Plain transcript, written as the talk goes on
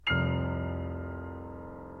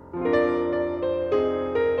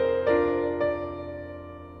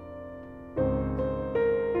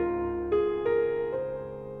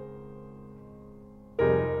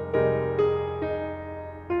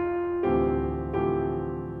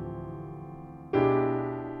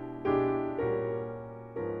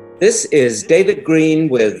This is David Green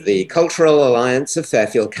with the Cultural Alliance of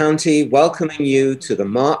Fairfield County, welcoming you to the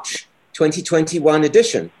March 2021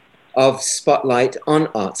 edition of Spotlight on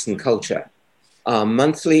Arts and Culture, our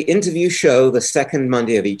monthly interview show the second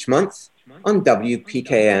Monday of each month on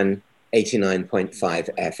WPKN 89.5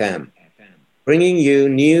 FM, bringing you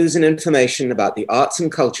news and information about the arts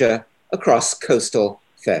and culture across coastal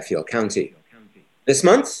Fairfield County. This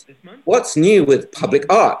month, what's new with public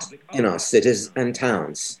art in our cities and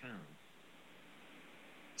towns?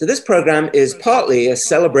 So this program is partly a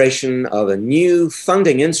celebration of a new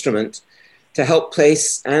funding instrument to help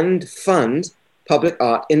place and fund public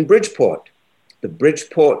art in Bridgeport, the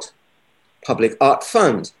Bridgeport Public Art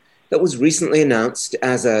Fund that was recently announced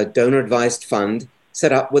as a donor-advised fund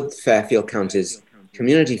set up with Fairfield County's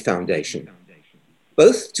Community Foundation,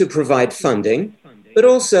 both to provide funding, but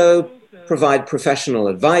also provide professional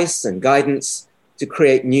advice and guidance to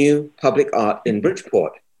create new public art in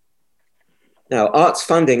Bridgeport. Now, arts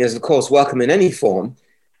funding is, of course, welcome in any form,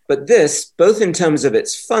 but this, both in terms of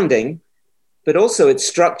its funding, but also its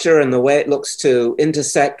structure and the way it looks to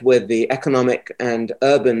intersect with the economic and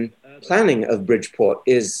urban planning of Bridgeport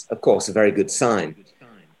is, of course, a very good sign.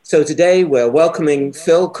 So today we're welcoming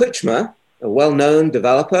Phil Kuchma, a well-known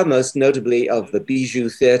developer, most notably of the Bijou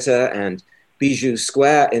Theatre and Bijou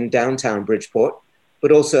Square in downtown Bridgeport,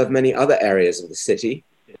 but also of many other areas of the city,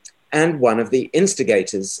 and one of the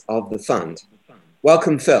instigators of the fund.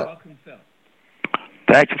 Welcome, Phil.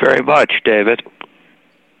 Thank you very much, David.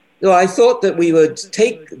 So I thought that we would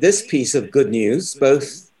take this piece of good news,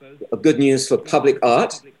 both good news for public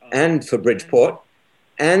art and for Bridgeport,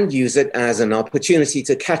 and use it as an opportunity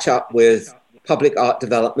to catch up with public art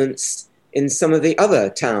developments in some of the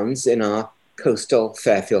other towns in our coastal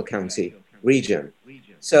Fairfield County region.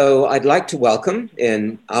 So I'd like to welcome,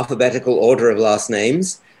 in alphabetical order of last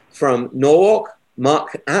names, from Norwalk,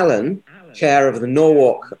 Marc Alan, Chair of the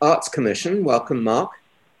Norwalk Arts Commission. Welcome, Marc.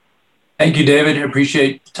 Thank you, David. I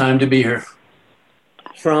appreciate the time to be here.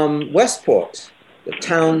 From Westport, the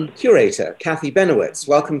town curator, Kathie Bennewitz.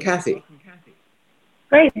 Welcome, Kathie.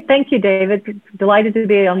 Great. Thank you, David. Delighted to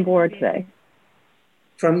be on board today.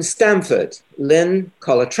 From Stamford, Lynne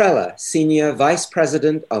Colatrella, Senior Vice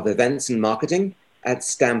President of Events and Marketing at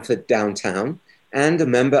Stamford Downtown and a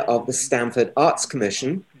member of the Stamford Arts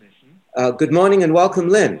Commission. Good morning and welcome,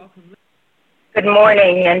 Lynne. Good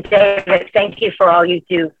morning, and David, thank you for all you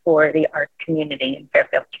do for the art community in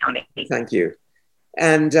Fairfield County. Thank you.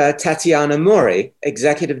 And Tatiana Mori,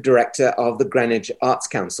 Executive Director of the Greenwich Arts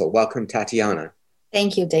Council. Welcome, Tatiana.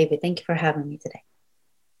 Thank you, David. Thank you for having me today.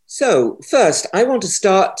 So first, I want to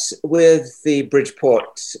start with the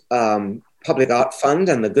Bridgeport Public Art Fund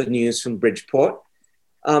and the good news from Bridgeport.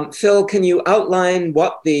 Phil, can you outline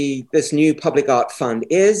what this new Public Art Fund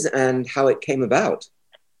is and how it came about?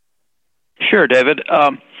 Sure, David.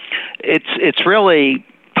 It's really,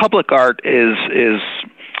 public art is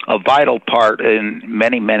a vital part in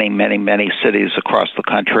many cities across the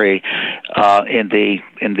country in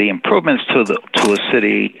the improvements to a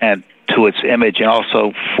city and to its image, and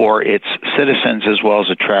also for its citizens as well as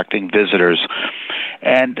attracting visitors.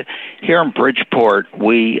 And here in Bridgeport,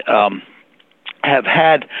 we have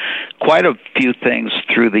had quite a few things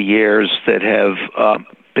through the years that have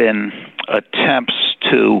been attempts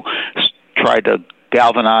to try to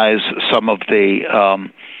galvanize some of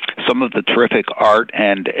the terrific art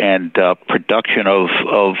and production of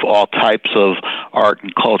all types of art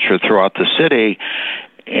and culture throughout the city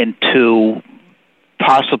into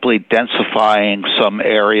possibly densifying some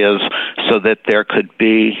areas so that there could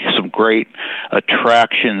be some great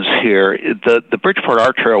attractions here. The Bridgeport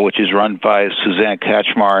Art Trail, which is run by Suzanne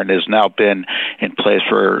Kachmar and has now been in place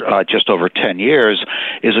for just over 10 years,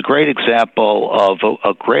 is a great example of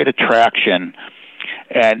a great attraction.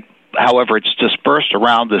 And however, it's dispersed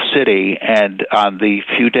around the city, and on the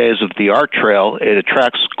few days of the art trail, it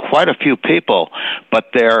attracts quite a few people, but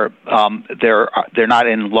they're not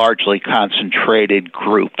in largely concentrated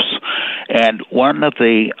groups. And one of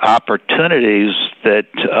the opportunities that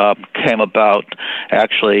came about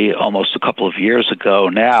actually almost a couple of years ago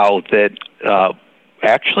now that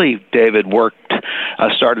actually David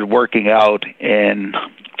started working out in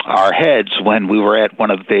our heads when we were at one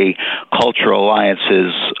of the Cultural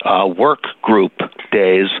Alliance's work group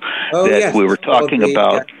days we were talking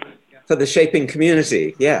about. For the Shaping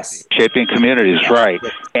Community, yes. Shaping Communities, right.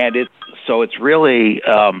 And it's really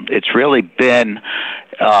been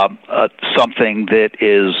something that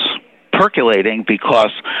is percolating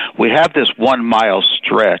because we have this 1 mile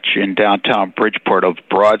stretch in downtown Bridgeport of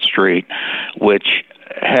Broad Street, which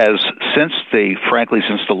has since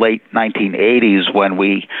the late 1980s, when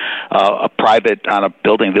we on a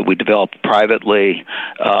building that we developed privately,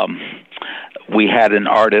 we had an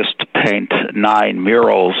artist paint 9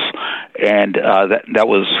 murals, and that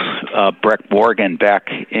was Breck Morgan back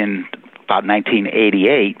in about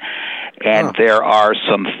 1988. And there are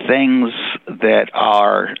some things that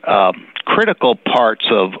are critical parts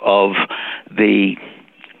of the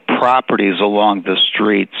properties along the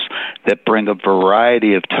streets that bring a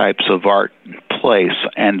variety of types of art in place.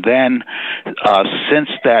 And then since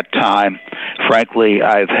that time, frankly,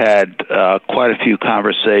 I've had quite a few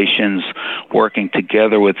conversations working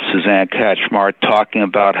together with Suzanne Kuchma, talking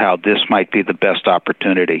about how this might be the best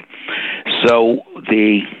opportunity. So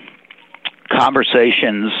the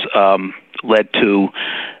conversations led to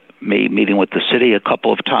me meeting with the city a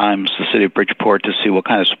couple of times, the city of Bridgeport, to see what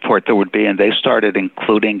kind of support there would be, and they started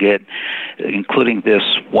including this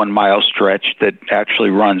 1 mile stretch that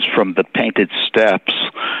actually runs from the painted steps,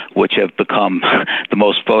 which have become the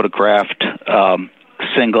most photographed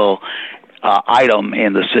single item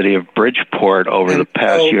in the city of Bridgeport over the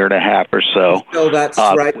past year and a half or so. So that's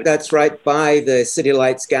right. That's right by the City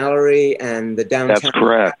Lights Gallery and the downtown. That's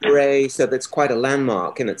correct. Gallery, so that's quite a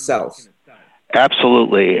landmark in itself.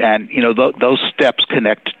 Absolutely, and those steps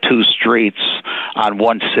connect 2 streets on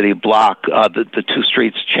one city block. The 2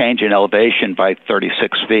 streets change in elevation by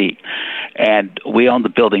 36 feet, and we own the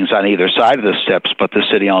buildings on either side of the steps, but the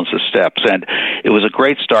city owns the steps. And it was a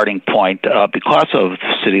great starting point because of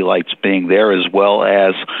city lights being there, as well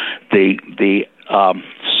as the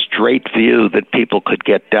straight view that people could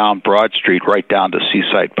get down Broad Street right down to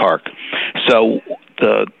Seaside Park. So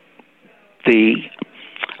the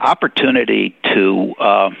opportunity to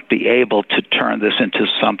be able to turn this into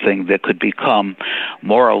something that could become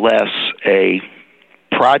more or less a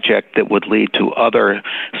project that would lead to other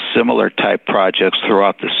similar type projects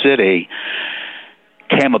throughout the city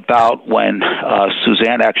came about when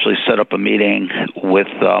Suzanne actually set up a meeting with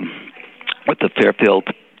the Fairfield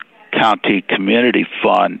County Community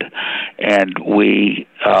Fund, and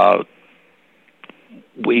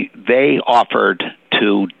they offered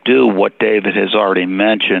to do what David has already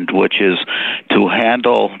mentioned, which is to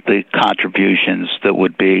handle the contributions that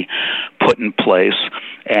would be put in place.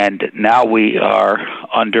 And now we are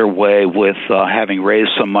underway with having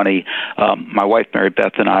raised some money. My wife, Mary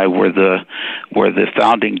Beth, and I were the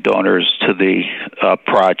founding donors to the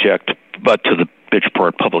project, but to the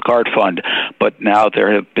Bridgeport Public Art Fund, but now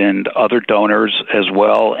there have been other donors as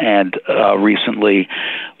well, and recently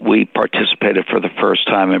we participated for the first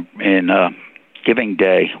time in Giving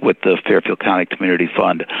Day with the Fairfield County Community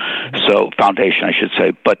Fund, so Foundation, I should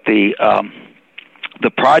say. But the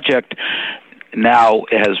project now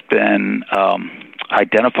has been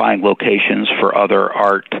identifying locations for other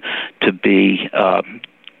art to be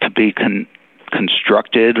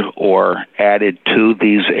constructed or added to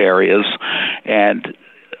these areas, and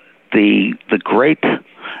the great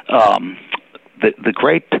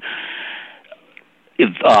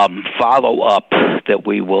follow up that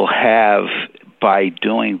we will have by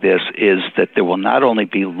doing this is that there will not only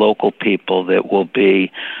be local people that will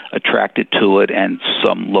be attracted to it and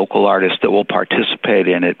some local artists that will participate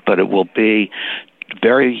in it, but it will be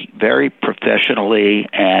very, very professionally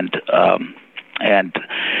and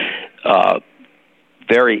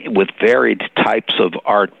with varied types of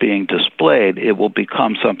art being displayed. It will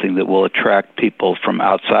become something that will attract people from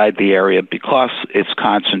outside the area because it's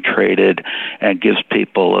concentrated and gives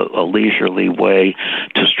people a leisurely way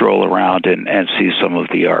to stroll around and see some of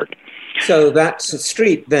the art. So that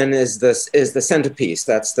street then is the centerpiece.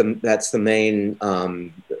 That's the main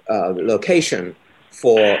location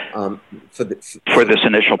for this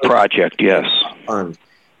initial project. Yes. Fund.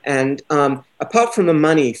 And apart from the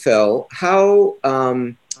money, Phil, how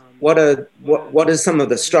what are some of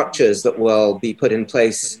the structures that will be put in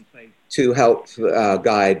place to help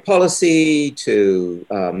guide policy, to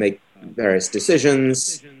make various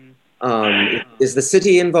decisions? Is the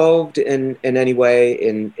city involved in any way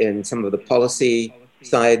in some of the policy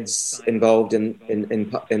sides involved in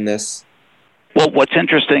this? Well, what's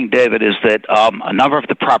interesting, David, is that a number of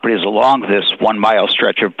the properties along this 1 mile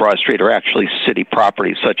stretch of Broad Street are actually city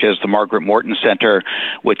properties, such as the Margaret Morton Center,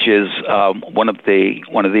 which is one of the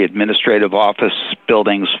administrative office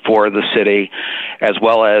buildings for the city, as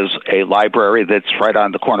well as a library that's right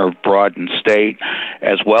on the corner of Broad and State,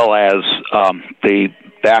 as well as the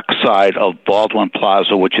backside of Baldwin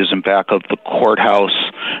Plaza, which is in back of the courthouse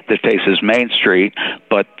that faces Main Street,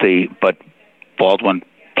 but Baldwin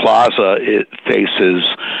Plaza, it faces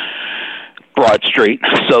Broad Street.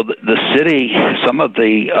 So the city, some of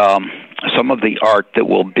the some of the art that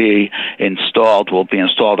will be installed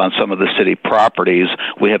on some of the city properties.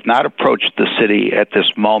 We have not approached the city at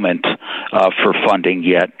this moment for funding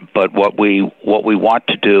yet, but what we want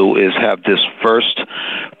to do is have this first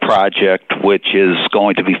project, which is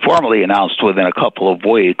going to be formally announced within a couple of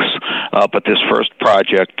weeks, but this first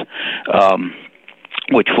project,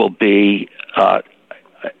 which will be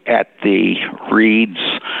at the Reed's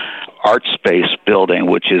Art Space building,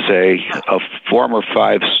 which is a former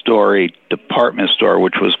 5-story department store,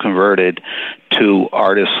 which was converted to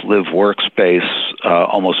Artists Live Workspace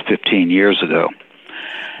almost 15 years ago.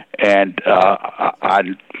 And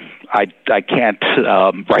I can't,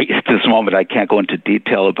 right at this moment, I can't go into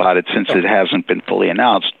detail about it since it hasn't been fully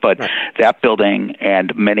announced, but that building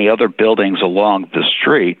and many other buildings along the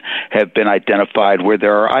street have been identified where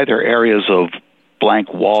there are either areas of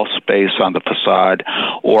blank wall space on the facade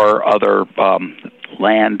or other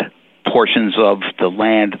land portions of the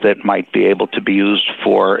land that might be able to be used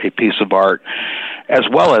for a piece of art, as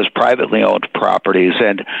well as privately owned properties.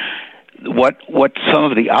 And what some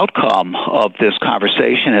of the outcome of this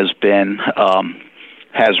conversation has been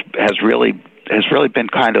has really been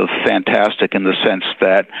kind of fantastic in the sense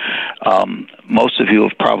that most of you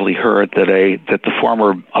have probably heard that the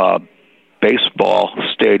former baseball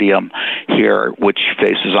stadium here, which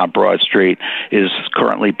faces on Broad Street, is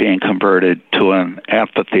currently being converted to an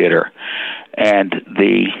amphitheater, and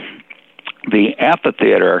the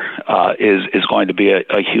amphitheater is going to be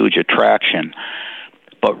a huge attraction.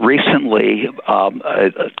 But recently, a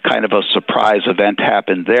kind of a surprise event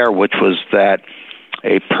happened there, which was that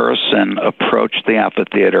a person approached the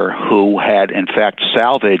amphitheater who had, in fact,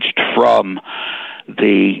 salvaged from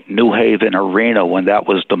the New Haven Arena when that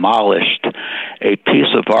was demolished a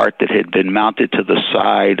piece of art that had been mounted to the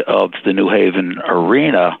side of the New Haven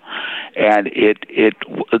Arena, and it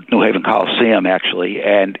New Haven Coliseum actually,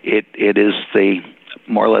 and it is the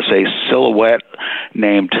more or less a silhouette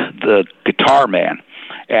named the Guitar Man,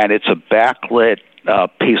 and it's a backlit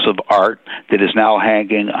piece of art that is now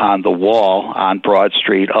hanging on the wall on Broad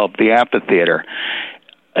Street of the amphitheater.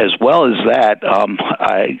 As well as that,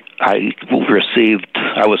 I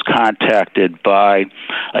was contacted by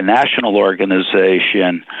a national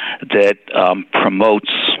organization that promotes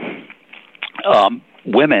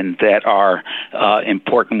women that are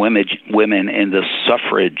important women in the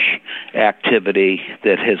suffrage activity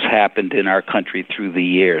that has happened in our country through the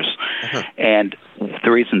years. Uh-huh. And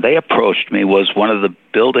the reason they approached me was one of the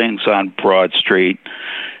buildings on Broad Street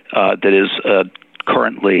that is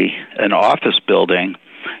currently an office building,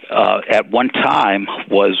 at one time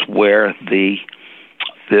was where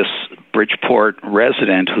this Bridgeport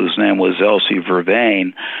resident, whose name was Elsie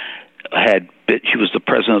Vervain, she was the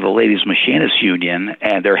president of the Ladies Machinists Union,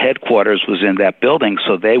 and their headquarters was in that building,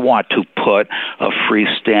 so they want to put a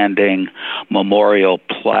freestanding memorial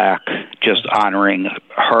plaque just honoring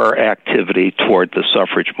her activity toward the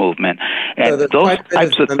suffrage movement. And so those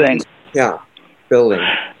types of things... Yeah, building.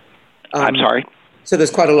 I'm sorry? So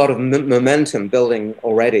there's quite a lot of momentum building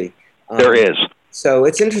already. There is. So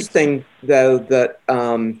it's interesting, though, that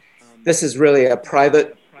this is really a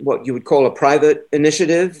private, what you would call a private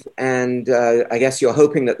initiative, and I guess you're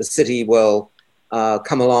hoping that the city will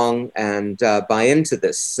come along and buy into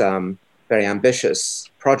this very ambitious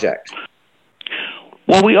project.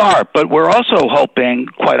 Well, we are, but we're also hoping,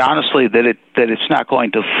 quite honestly, that it's not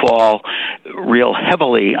going to fall real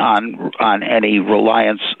heavily on any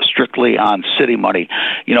reliance strictly on city money.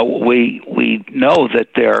 You know, we know that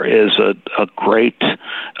there is a great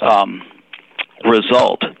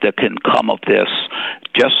result that can come of this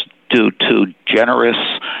just due to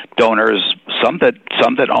generous donors, some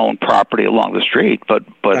that own property along the street, but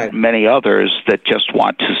right. Many others that just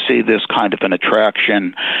want to see this kind of an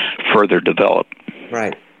attraction further develop.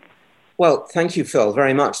 Right. Well, thank you, Phil,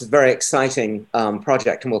 very much. It's a very exciting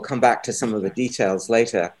project, and we'll come back to some of the details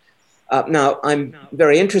later. Now, I'm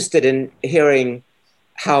very interested in hearing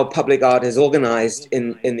how public art is organized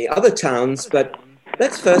in the other towns, but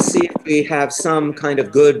let's first see if we have some kind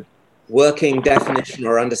of good working definition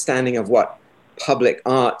or understanding of what public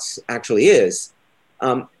art actually is.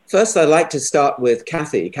 First, I'd like to start with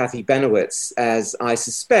Kathie Bennewitz, as I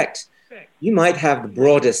suspect you might have the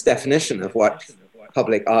broadest definition of what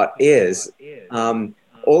public art is.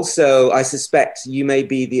 Also, I suspect you may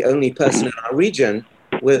be the only person in our region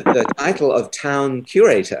with the title of town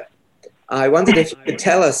curator. I wondered if you could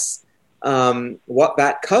tell us what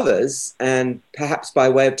that covers, and perhaps by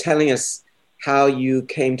way of telling us how you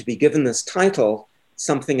came to be given this title,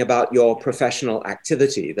 something about your professional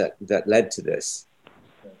activity that led to this.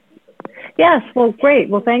 Yes, well, great.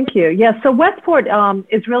 Well, thank you. Yes, so Westport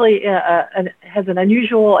is really has an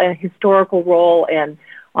unusual and historical role in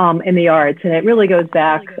the arts, and it really goes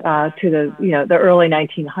back to the early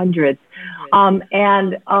 1900s.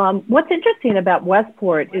 What's interesting about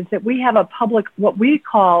Westport is that we have what we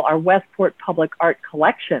call our Westport Public Art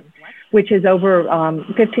Collection, which is over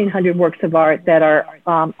 1,500 works of art that are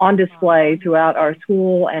on display throughout our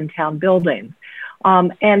school and town buildings.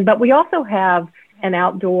 But we also have an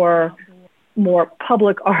outdoor, more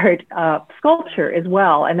public art sculpture as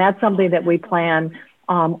well, and that's something that we plan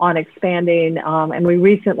on expanding. And we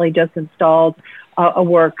recently just installed a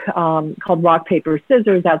work called Rock, Paper,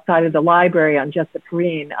 Scissors outside of the library on Jessup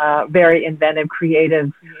Green, very inventive,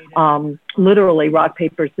 creative, literally rock,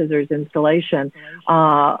 paper, scissors installation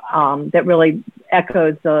that really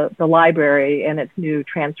echoes the library and its new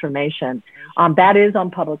transformation. That is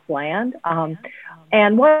on public land.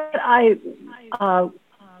 And what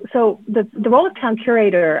so the role of town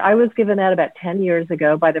curator, I was given that about 10 years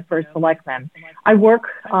ago by the first selectman. I work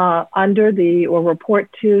report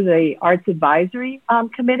to the Arts Advisory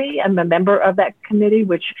Committee. I'm a member of that committee,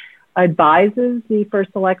 which advises the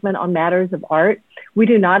first selectman on matters of art. We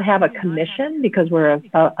do not have a commission because we're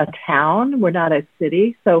a town, we're not a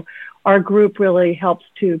city. So our group really helps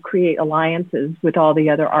to create alliances with all the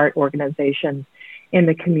other art organizations in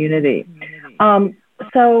the community.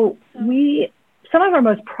 Some of our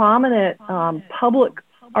most prominent public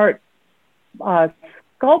art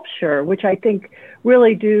sculpture, which I think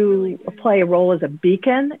really do play a role as a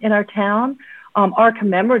beacon in our town, are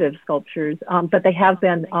commemorative sculptures, but they have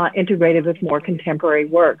been integrated with more contemporary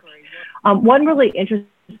works. One really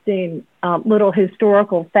interesting little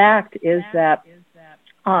historical fact is that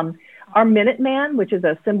our Minuteman, which is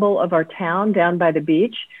a symbol of our town down by the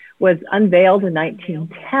beach, was unveiled in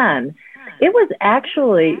 1910. It was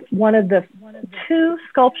actually one of the two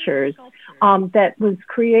sculptures that was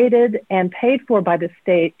created and paid for by the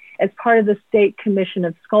state as part of the State Commission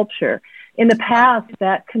of Sculpture. In the past,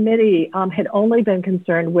 that committee had only been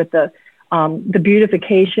concerned with the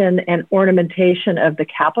beautification and ornamentation of the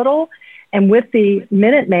Capitol. And with the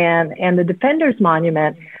Minuteman and the Defenders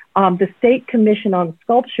Monument, the State Commission on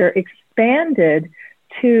Sculpture expanded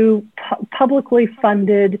to publicly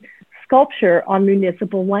funded sculpture on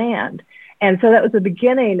municipal land. And so that was the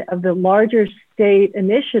beginning of the larger state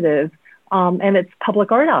initiative and its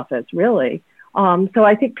public art office, really. So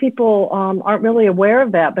I think people aren't really aware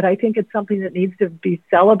of that, but I think it's something that needs to be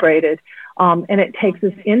celebrated, and it takes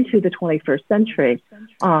us into the 21st century.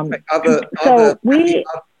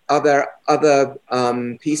 Are there other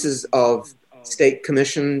pieces of state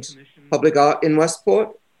commissioned public art in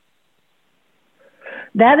Westport?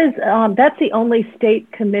 That's the only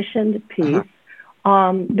state commissioned piece.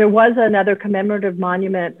 There was another commemorative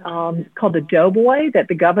monument called the Doughboy that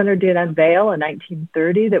the governor did unveil in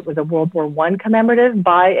 1930 that was a World War I commemorative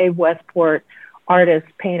by a Westport artist,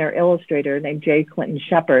 painter, illustrator named J. Clinton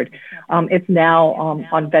Shepard. It's now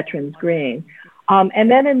on Veterans Green.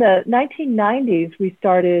 And then in the 1990s, we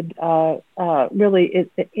started really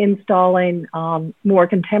installing more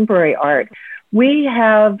contemporary art. We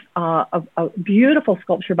have a beautiful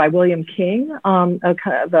sculpture by William King, a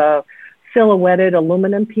kind of a silhouetted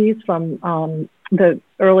aluminum piece from the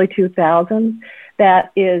early 2000s that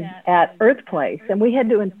is at Earth Place. And we had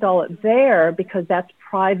to install it there because that's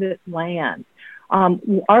private land.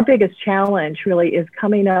 Our biggest challenge really is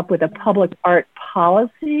coming up with a public art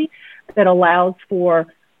policy that allows for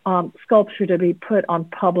sculpture to be put on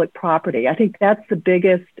public property. I think that's the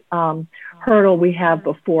biggest hurdle we have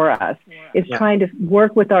before us, is trying to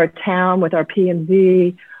work with our town, with our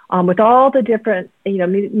P&Z, with all the different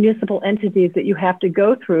municipal entities that you have to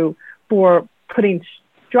go through for putting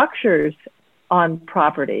structures on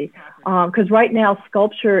property. Because right now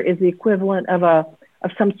sculpture is the equivalent of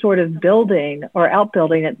some sort of building or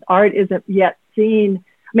outbuilding. And art isn't yet seen.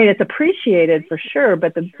 I mean, it's appreciated for sure,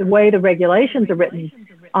 but the way the regulations are written,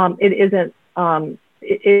 it isn't.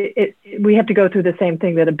 We have to go through the same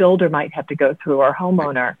thing that a builder might have to go through, or a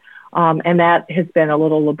homeowner. And that has been a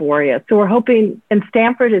little laborious. So we're hoping, and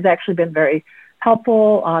Stamford has actually been very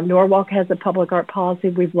helpful. Norwalk has a public art policy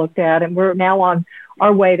we've looked at, and we're now on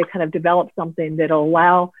our way to kind of develop something that'll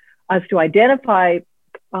allow us to identify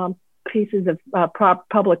pieces of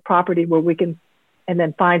public property where we can, and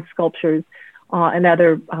then find sculptures and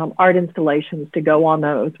other art installations to go on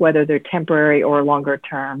those, whether they're temporary or longer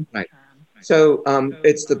term. Right. So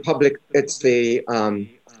it's the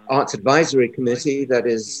Arts Advisory Committee that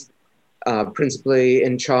is principally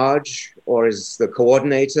in charge, or is the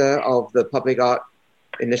coordinator of the public art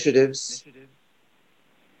initiatives?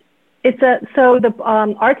 So the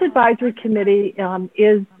Arts Advisory Committee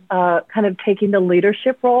is kind of taking the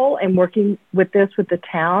leadership role and working with this with the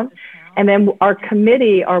town. And then our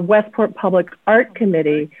committee, our Westport Public Art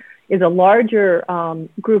Committee, is a larger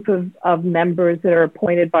group of members that are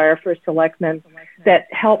appointed by our first selectmen that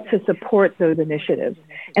help to support those initiatives.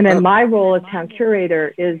 And then my role as town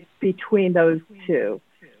curator is between those two.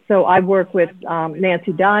 So I work with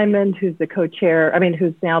Nancy Diamond, who's the co-chair,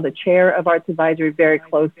 who's now the chair of Arts Advisory, very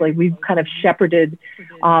closely. We've kind of shepherded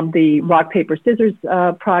the rock, paper, scissors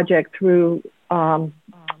project through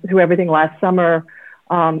everything last summer.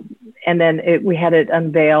 And then we had it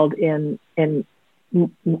unveiled in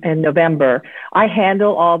November. I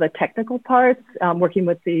handle all the technical parts, working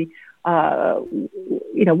with the art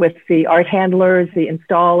handlers, the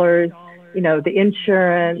installers, the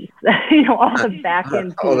insurance, all the back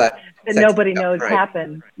end that nobody knows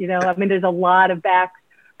happens. There's a lot of back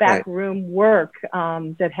room work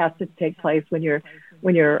that has to take place when you're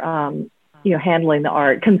handling the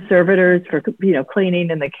art. Conservators for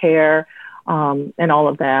cleaning and the care and all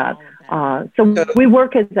of that. So we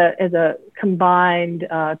work as a combined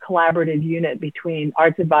collaborative unit between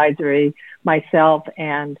Arts Advisory, myself,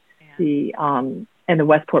 and the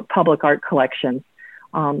Westport Public Art Collection.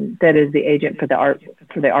 That is the agent for the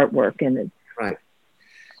artwork. And right.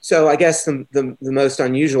 So I guess the most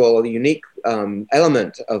unusual or the unique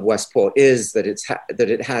element of Westport is that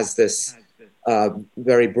it has this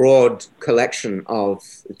very broad collection of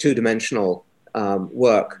two-dimensional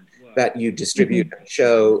work that you distribute, and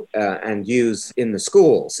show, and use in the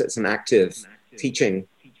schools. It's an active teaching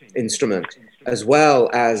instrument, as well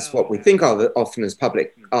as what we think of often as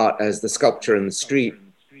public art, as the sculpture in the street.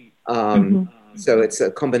 So it's a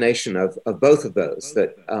combination of both of those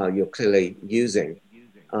that you're clearly using,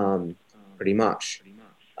 pretty much.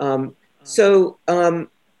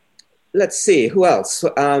 Let's see, who else?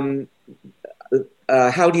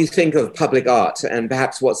 How do you think of public art, and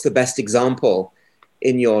perhaps what's the best example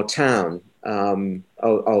in your town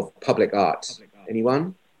of public art?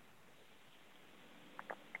 Anyone?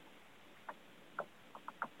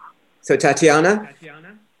 So Tatiana?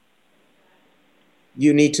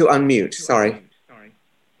 You need to unmute, sorry.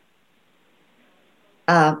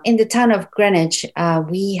 In the town of Greenwich,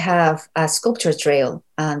 we have a sculpture trail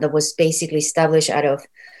that was basically established out of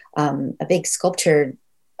a big sculpture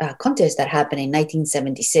contest that happened in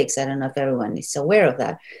 1976. I don't know if everyone is aware of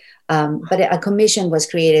that. But a commission was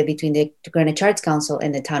created between the Greenwich Arts Council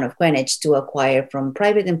and the town of Greenwich to acquire from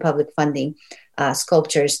private and public funding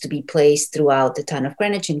sculptures to be placed throughout the town of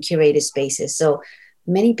Greenwich in curated spaces. So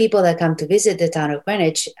many people that come to visit the town of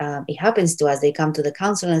Greenwich, it happens to us, they come to the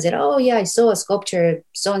council and say, oh yeah, I saw a sculpture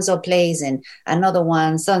so-and-so place and another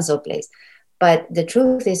one so-and-so place. But the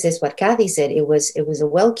truth is what Kathie said, it was a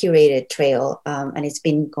well-curated trail, and it's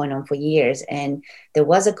been going on for years. And there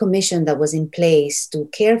was a commission that was in place to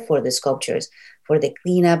care for the sculptures, for the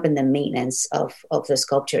cleanup and the maintenance of the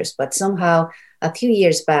sculptures. But somehow, a few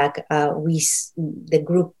years back, the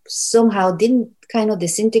group somehow didn't kind of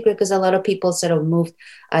disintegrate because a lot of people sort of moved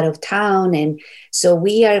out of town. And so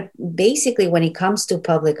we are basically, when it comes to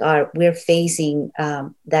public art, we're facing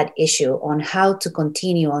that issue on how to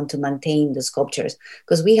continue on to maintain the sculptures,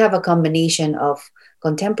 because we have a combination of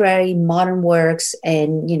contemporary modern works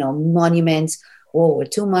and, monuments, World War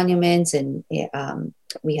II monuments, and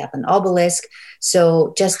we have an obelisk.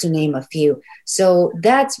 So just to name a few. So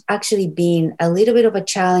that's actually been a little bit of a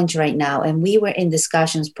challenge right now. And we were in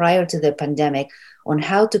discussions prior to the pandemic on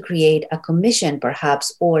how to create a commission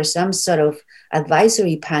perhaps, or some sort of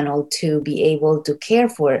advisory panel to be able to care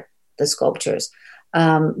for the sculptures.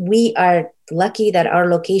 We are lucky that our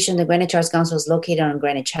location, the Greenwich Arts Council, is located on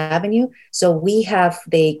Greenwich Avenue. So we have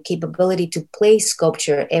the capability to place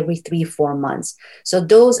sculpture every 3-4 months. So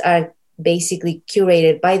those are basically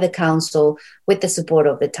curated by the council with the support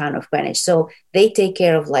of the town of Greenwich. So they take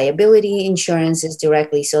care of liability insurances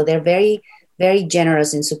directly. So they're very, very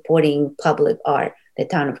generous in supporting public art, the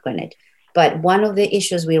town of Greenwich. But one of the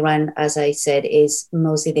issues we run, as I said, is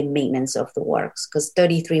mostly the maintenance of the works, because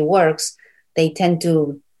 33 works,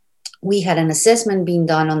 we had an assessment being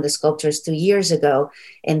done on the sculptures 2 years ago,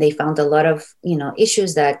 and they found a lot of,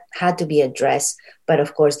 issues that had to be addressed. But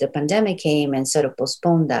of course, the pandemic came and sort of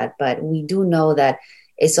postponed that. But we do know that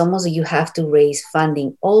it's almost you have to raise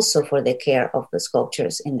funding also for the care of the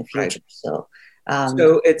sculptures in the future. Right.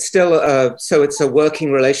 So it's still it's a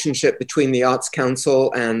working relationship between the Arts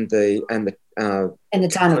Council and the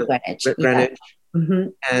town of Greenwich. Yeah. Mm-hmm.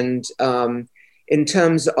 And in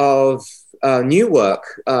terms of new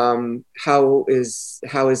work, how is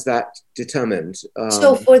that determined?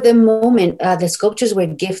 So for the moment, the sculptures were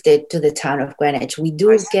gifted to the town of Greenwich. We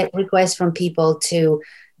do get requests from people to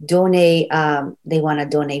donate, they want to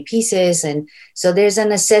donate pieces. And so there's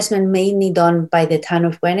an assessment mainly done by the town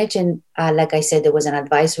of Greenwich. And like I said, there was an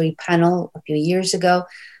advisory panel a few years ago.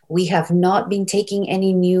 We have not been taking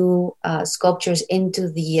any new sculptures into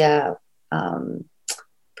the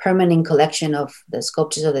permanent collection of the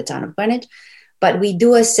sculptures of the town of Greenwich, but we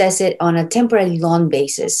do assess it on a temporary loan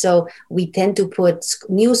basis. So we tend to put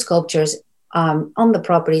new sculptures on the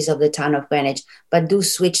properties of the town of Greenwich, but do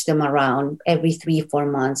switch them around every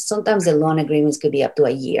 3-4 months. Sometimes the loan agreements could be up to a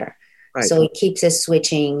year. Right. So it keeps us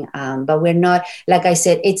switching, but we're not, like I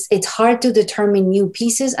said, it's hard to determine new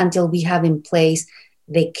pieces until we have in place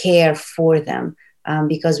the care for them,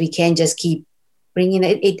 because we can't just keep bringing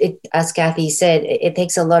it, as Kathie said, it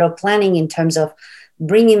takes a lot of planning in terms of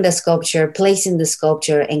bringing the sculpture, placing the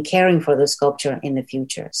sculpture, and caring for the sculpture in the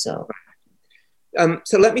future. So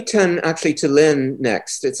let me turn actually to Lynne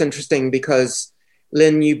next. It's interesting because,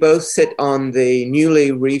 Lynne, you both sit on the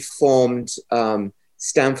newly reformed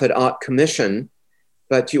Stamford Art Commission,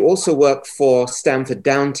 but you also work for Stamford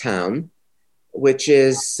Downtown, which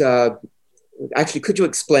is, actually, could you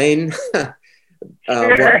explain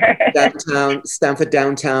what Stamford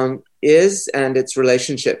Downtown is and its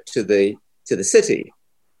relationship to the city?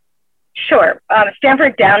 Sure.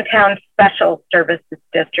 Stamford Downtown Special Services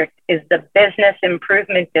District is the business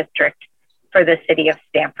improvement district for the city of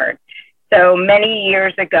Stamford. So many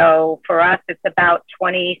years ago, for us, it's about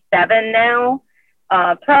 27 now.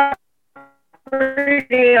 Property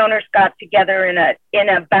owners got together in a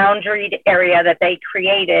boundaried area that they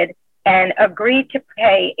created and agreed to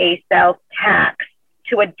pay a sales tax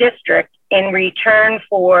to a district in return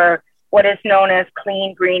for what is known as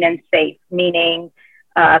clean, green, and safe, meaning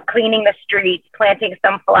cleaning the streets, planting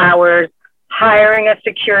some flowers, hiring a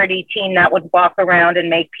security team that would walk around and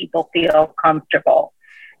make people feel comfortable.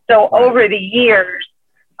 So over the years,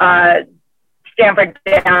 Stamford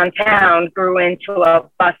Downtown grew into a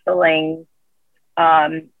bustling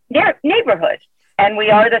neighborhood, and we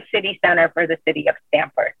are the city center for the city of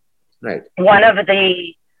Stamford. Right. One of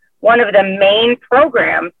the main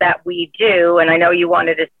programs that we do, and I know you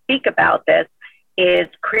wanted to speak about this, is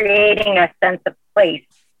creating a sense of place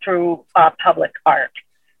through public art.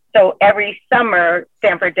 So every summer,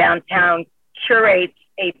 Stamford Downtown curates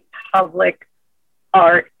a public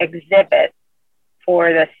art exhibit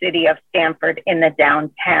for the city of Stamford in the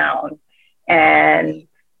downtown. And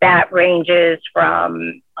that ranges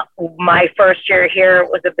from my first year here, it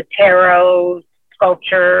was a Botero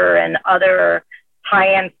sculpture and other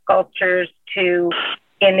high-end sculptures, to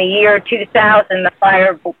in the year 2000, the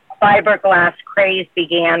fiberglass craze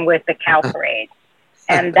began with the cow parade.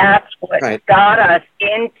 And that's what got us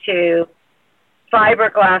into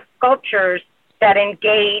fiberglass sculptures that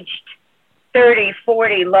engaged 30,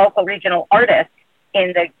 40 local regional artists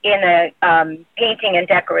in the painting and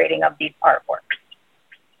decorating of these artworks.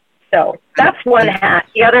 So that's one hat.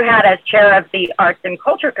 The other hat as chair of the Arts and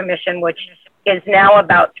Culture Commission, which is now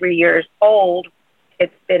about 3 years old.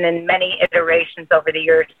 It's been in many iterations over the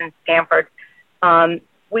years in Stamford.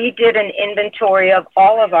 We did an inventory of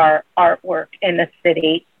all of our artwork in the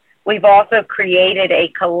city. We've also created a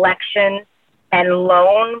collection and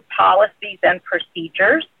loan policies and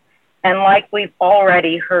procedures. And like we've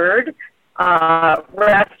already heard,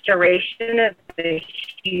 restoration is a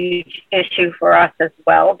huge issue for us as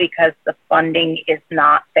well because the funding is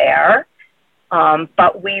not there.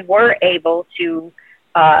 But we were able to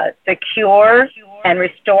secure and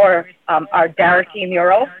restore our Darity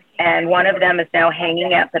murals, and one of them is now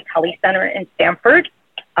hanging at the Tully Center in Stamford.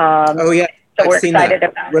 Oh, yeah. So we're excited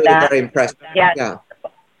about really that. Very impressive. Yes. Yeah.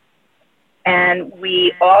 And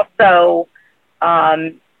we also,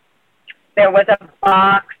 there was a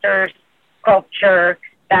boxer sculpture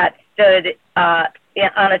that stood on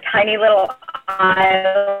a tiny little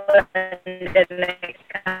island and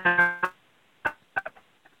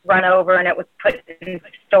run over, and it was put in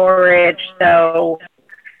storage. So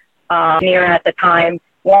near at the time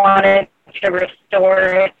wanted to restore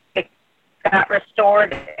it. It got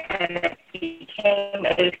restored and it became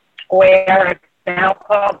a square. It's now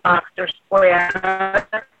called Boxer Square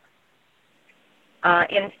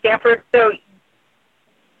in Stamford. So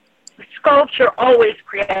sculpture always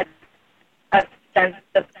creates a sense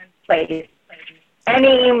of place.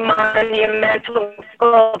 Any monumental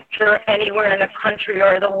sculpture anywhere in the country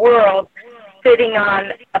or the world sitting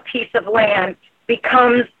on a piece of land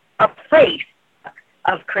becomes a place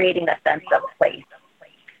of creating a sense of place.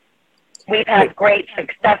 We've had great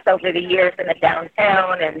success over the years in the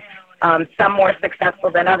downtown, and some more successful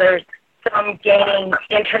than others, some gaining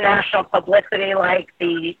international publicity like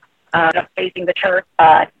the Facing the Church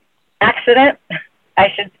accident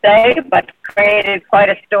I should say, but created quite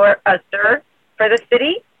a stir for the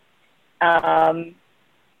city.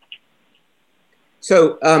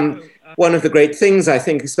 One of the great things, I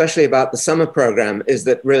think, especially about the summer program, is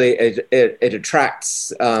that really it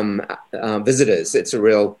attracts visitors. It's a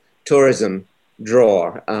real tourism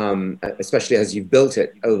draw, especially as you've built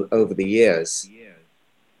it over the years.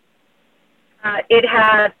 It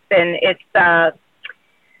has been. It's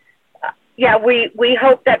we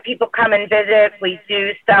hope that people come and visit. We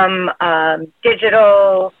do some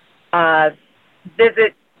digital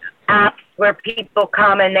visit apps where people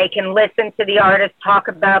come and they can listen to the artist talk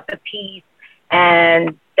about the piece,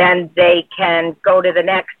 and then they can go to the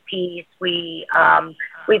next piece.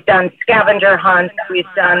 We've done scavenger hunts.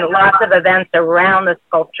 We've done lots of events around the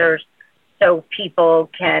sculptures so people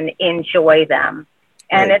can enjoy them.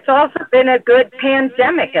 And it's also been a good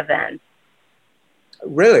pandemic event.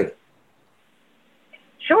 Really?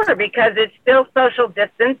 Sure, because it's still social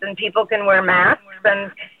distance and people can wear masks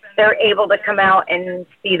and they're able to come out and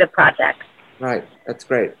see the project. Right, that's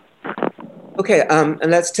great. Okay,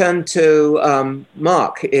 and let's turn to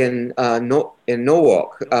Marc in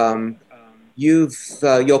Norwalk.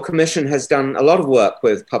 Your commission has done a lot of work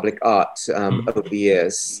with public art over the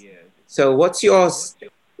years. So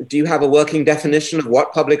do you have a working definition of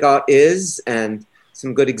what public art is and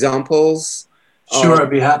some good examples? Sure, I'd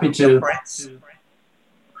be happy to.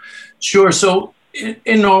 Sure, so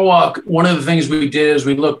in Norwalk, one of the things we did is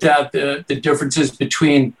we looked at the differences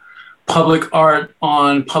between public art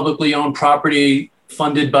on publicly owned property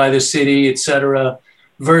funded by the city, et cetera,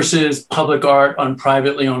 versus public art on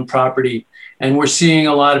privately owned property. And we're seeing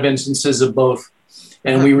a lot of instances of both.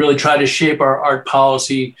 And we really try to shape our art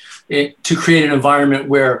policy to create an environment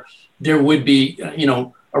where there would be,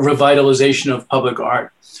 a revitalization of public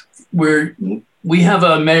art. We have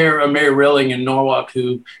a Mayor Rilling in Norwalk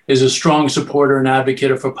who is a strong supporter and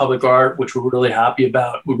advocate for public art, which we're really happy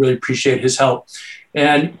about. We really appreciate his help.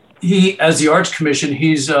 And he, as the Arts Commission,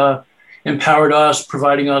 he's empowered us,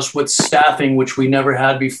 providing us with staffing, which we never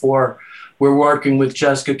had before. We're working with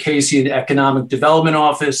Jessica Casey in the Economic Development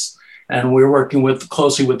Office, and we're working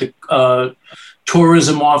closely with the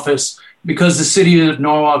Tourism Office, because the city of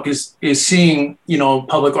Norwalk is seeing,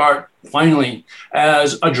 public art finally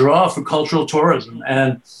as a draw for cultural tourism.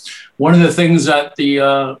 And one of the things that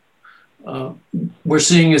we're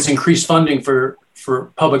seeing is increased funding for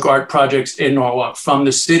public art projects in Norwalk from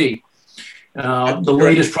the city. The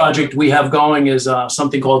latest project we have going is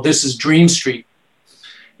something called This is Dream Street.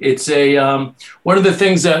 It's one of the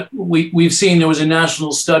things that we've seen. There was a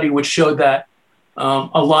national study which showed that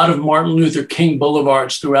a lot of Martin Luther King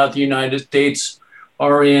boulevards throughout the United States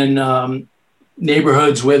are in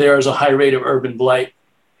neighborhoods where there is a high rate of urban blight.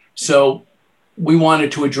 So we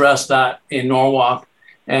wanted to address that in Norwalk.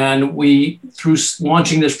 And through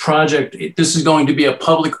launching this project, this is going to be a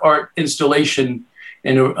public art installation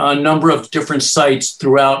in a number of different sites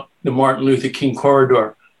throughout the Martin Luther King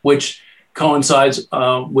corridor, which coincides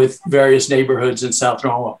with various neighborhoods in South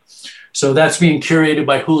Norwalk. So that's being curated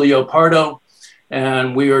by Julio Pardo.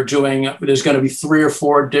 And there's going to be 3 or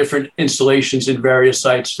 4 different installations in various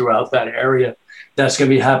sites throughout that area. That's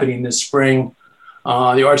going to be happening this spring.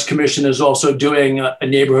 The Arts Commission is also doing a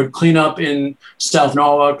neighborhood cleanup in South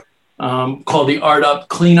Norwalk called the Art Up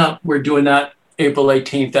Cleanup. We're doing that April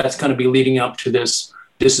 18th. That's going to be leading up to this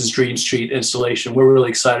is Dream Street installation. We're really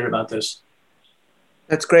excited about this.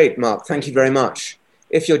 That's great, Marc. Thank you very much.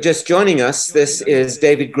 If you're just joining us, this is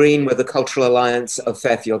David Green with the Cultural Alliance of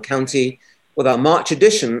Fairfield County with our March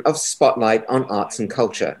edition of Spotlight on Arts and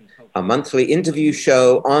Culture, a monthly interview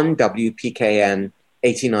show on WPKN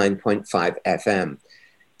 89.5 FM.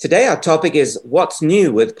 Today, our topic is What's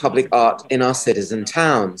New with Public Art in Our Cities and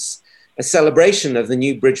Towns, a celebration of the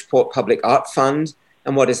new Bridgeport Public Art Fund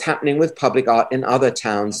and what is happening with public art in other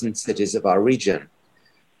towns and cities of our region.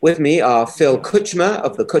 With me are Phil Kuchma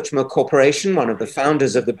of the Kuchma Corporation, one of the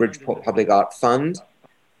founders of the Bridgeport Public Art Fund,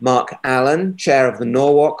 Marc Alan, chair of the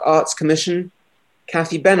Norwalk Arts Commission,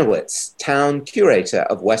 Kathie Bennewitz, town curator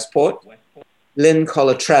of Westport, Lynne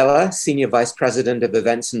Colatrella, senior vice president of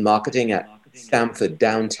events and marketing at Stamford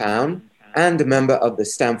Downtown and a member of the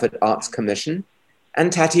Stamford Arts Commission,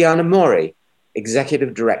 and Tatiana Mori,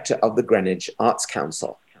 executive director of the Greenwich Arts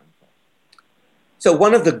Council. So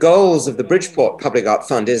one of the goals of the Bridgeport Public Art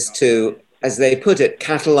Fund is to, as they put it,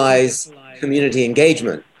 catalyze community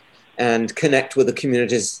engagement and connect with the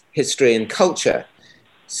community's history and culture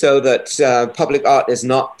so that public art is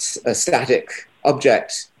not a static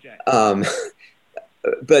object, but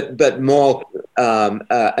more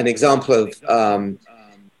an example of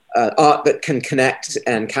art that can connect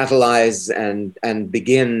and catalyze and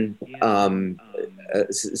begin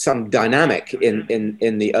some dynamic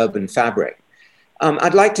in the urban fabric.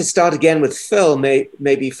 I'd like to start again with Phil,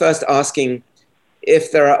 maybe first asking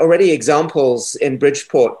if there are already examples in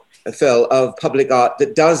Bridgeport, Phil, of public art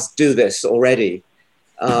that does do this already,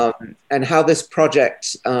 and how this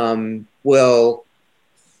project will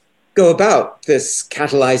go about this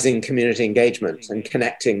catalyzing community engagement and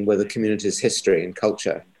connecting with the community's history and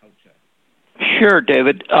culture. Sure,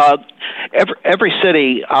 David. Every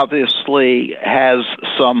city obviously has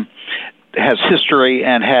history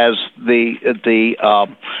and has the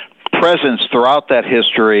presence throughout that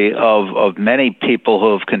history of many people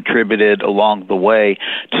who have contributed along the way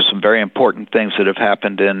to some very important things that have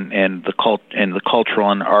happened in the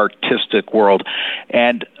cultural and artistic world.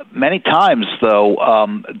 And many times,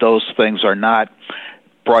 though, those things are not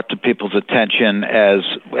brought to people's attention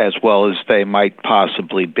as well as they might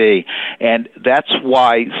possibly be. And that's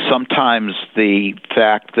why sometimes the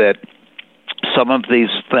fact that some of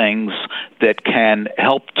these things that can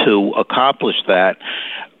help to accomplish that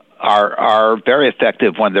are very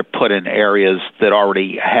effective when they're put in areas that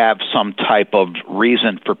already have some type of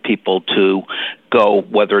reason for people to go,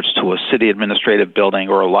 whether it's to a city administrative building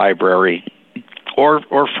or a library,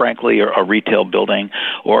 or frankly, a retail building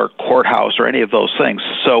or courthouse or any of those things.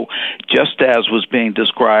 So just as was being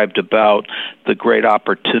described about the great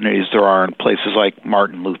opportunities there are in places like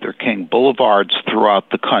Martin Luther King boulevards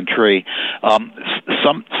throughout the country,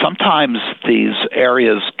 sometimes these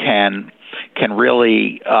areas can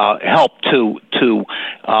really help to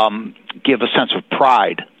give a sense of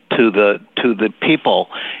pride to the people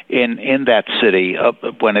in that city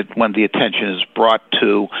when the attention is brought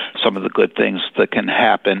to some of the good things that can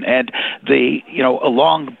happen. And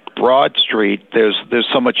along Broad Street, there's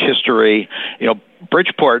so much history.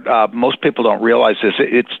 Bridgeport, most people don't realize this.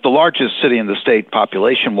 It's the largest city in the state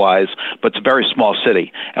population-wise, but it's a very small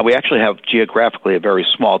city. And we actually have geographically a very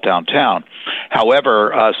small downtown.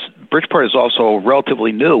 However, Bridgeport is also a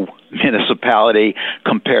relatively new municipality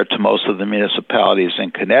compared to most of the municipalities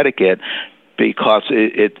in Connecticut because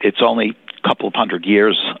it's only a couple of hundred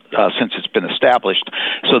years since it's been established.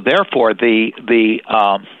 So therefore, the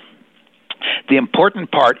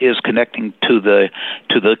important part is connecting to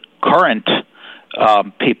the current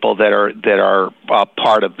people that are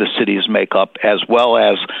part of the city's makeup as well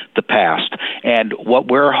as the past. And what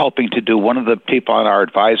we're hoping to do, one of the people on our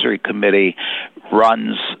advisory committee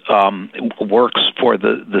works for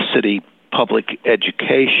the city public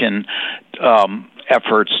education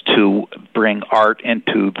efforts to bring art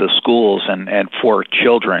into the schools and for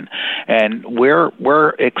children. And we're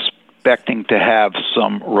expecting to have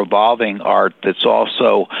some revolving art that's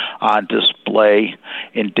also on display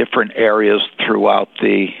in different areas throughout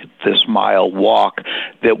this mile walk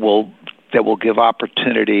that will give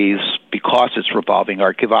opportunities, because it's revolving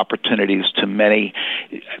art, give opportunities to many,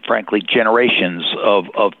 frankly, generations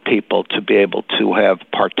of people to be able to have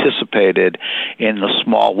participated in a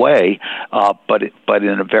small way, but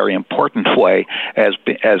in a very important way as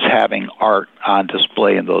having art on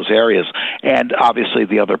display in those areas. And obviously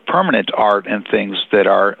the other permanent art and things that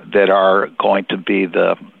are going to be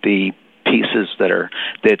the pieces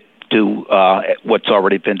that do what's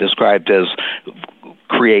already been described as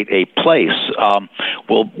create a place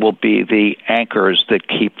will be the anchors that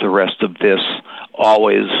keep the rest of this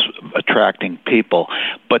always attracting people.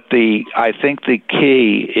 But I think the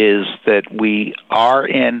key is that we are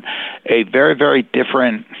in a very, very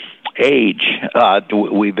different age.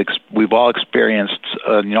 We've all experienced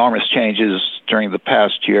enormous changes during the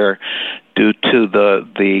past year due to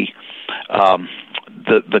the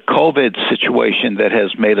COVID situation that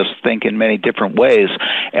has made us think in many different ways,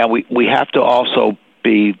 and we have to also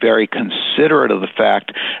be very considerate of the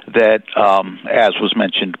fact that, as was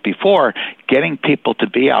mentioned before, getting people to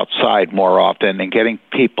be outside more often and getting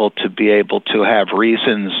people to be able to have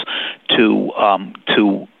reasons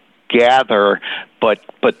to gather, but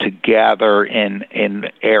to gather in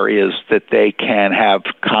areas that they can have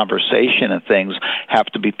conversation and things have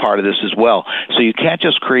to be part of this as well. So you can't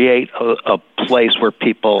just create a place where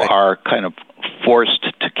people are kind of forced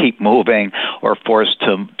to keep moving or forced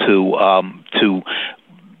to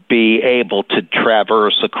be able to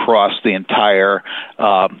traverse across the entire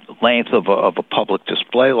length of a public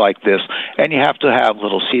display like this. And you have to have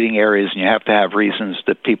little seating areas, and you have to have reasons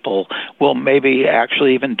that people will maybe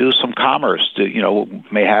actually even do some commerce,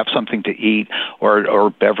 may have something to eat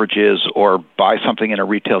or beverages or buy something in a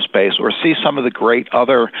retail space or see some of the great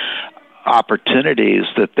other opportunities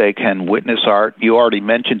that they can witness art. You already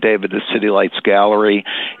mentioned, David, the City Lights Gallery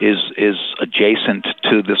is adjacent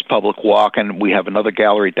to this public walk, and we have another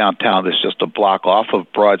gallery downtown that's just a block off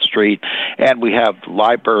of Broad Street, and we have the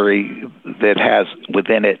library that has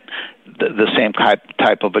within it the same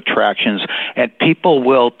type of attractions, and people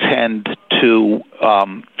will tend to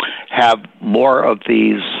have more of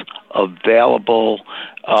these available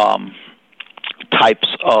types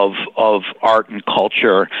of art and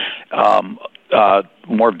culture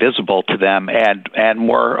more visible to them and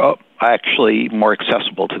more actually more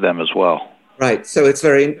accessible to them as well. Right. So it's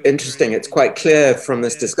very interesting. It's quite clear from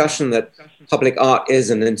this discussion that public art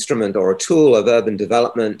is an instrument or a tool of urban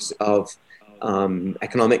development, of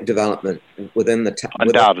economic development within the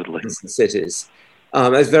undoubtedly within cities. I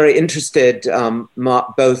was very interested,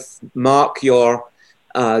 Marc, you're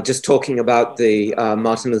just talking about the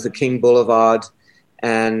Martin Luther King Boulevard,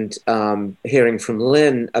 and hearing from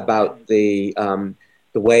Lynne about the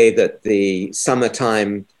way that the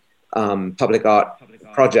summertime public art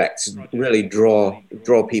projects really draw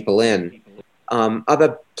people in. Are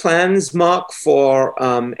there plans, Marc, for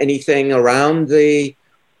anything around the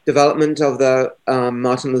development of the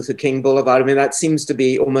Martin Luther King Boulevard? I mean, that seems to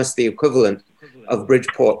be almost the equivalent of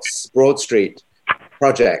Bridgeport's Broad Street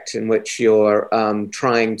project, in which you're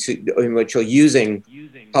using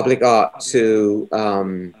public art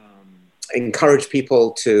to encourage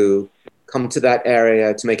people to come to that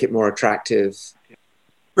area, to make it more attractive.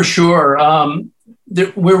 For sure.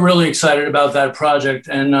 We're really excited about that project,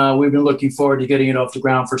 and we've been looking forward to getting it off the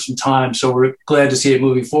ground for some time. So we're glad to see it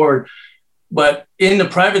moving forward. But in the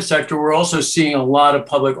private sector, we're also seeing a lot of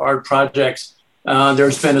public art projects.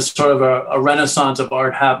 There's been a sort of a renaissance of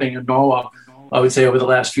art happening in Norwalk, I would say, over the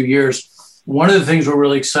last few years. One of the things we're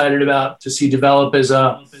really excited about to see develop is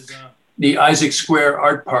the Isaac Square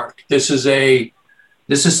Art Park. This is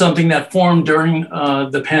something that formed during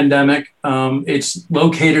the pandemic. It's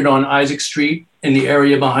located on Isaac Street in the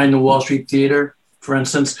area behind the Wall Street Theater, for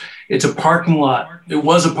instance. It's a parking lot. It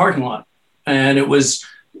was a parking lot, and it was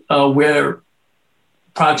where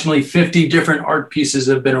approximately 50 different art pieces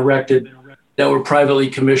have been erected that were privately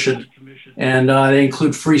commissioned. And they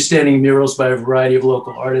include freestanding murals by a variety of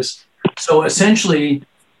local artists. So essentially,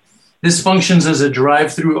 this functions as a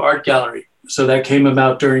drive-through art gallery. So that came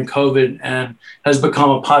about during COVID and has become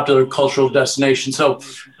a popular cultural destination. So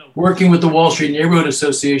working with the Wall Street Neighborhood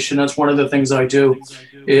Association, that's one of the things I do,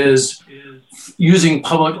 is using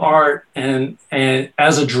public art and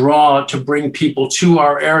as a draw to bring people to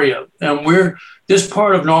our area. And this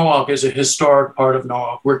part of Norwalk is a historic part of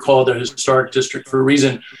Norwalk. We're called a historic district for a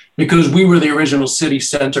reason, because we were the original city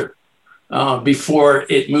center before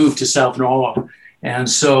it moved to South Norwalk. And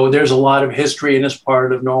so there's a lot of history in this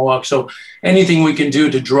part of Norwalk. So anything we can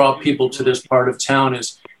do to draw people to this part of town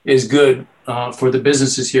is good for the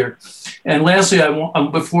businesses here. And lastly,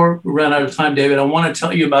 before we run out of time, David, I want to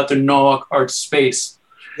tell you about the Norwalk Arts Space.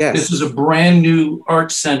 Yes. This is a brand new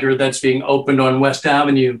art center that's being opened on West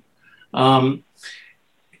Avenue.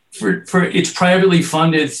 It's privately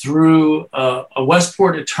funded through a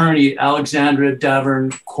Westport attorney, Alexandra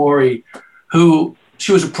Davern Corey,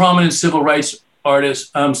 she was a prominent civil rights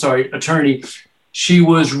attorney. She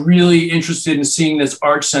was really interested in seeing this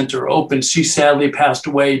art center open. She sadly passed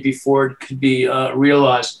away before it could be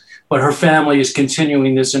realized, but her family is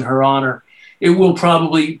continuing this in her honor. It will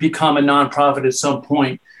probably become a nonprofit at some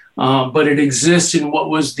point, but it exists in what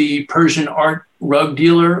was the Persian art rug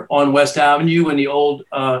dealer on West Avenue in the old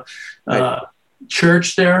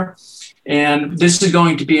church there. And this is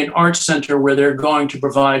going to be an art center where they're going to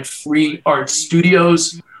provide free art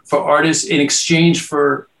studios for artists in exchange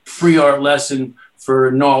for free art lesson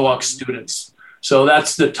for Norwalk students. So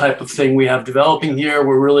that's the type of thing we have developing here.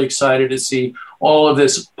 We're really excited to see all of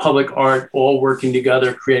this public art all working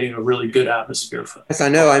together, creating a really good atmosphere for us. Yes, I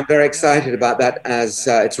know. I'm very excited about that, as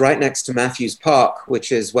it's right next to Matthews Park,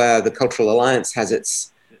 which is where the Cultural Alliance has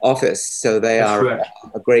its office. So they That's are correct.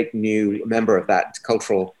 A great new member of that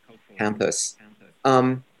cultural campus.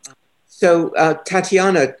 So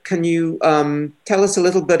Tatiana, can you tell us a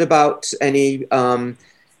little bit about any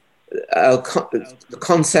the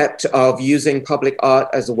concept of using public art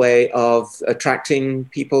as a way of attracting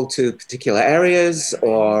people to particular areas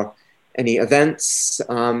or any events?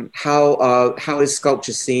 How is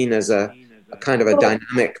sculpture seen as a kind of a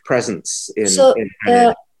dynamic presence in So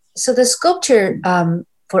the sculpture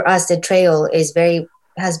for us, the trail has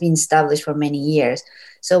been established for many years.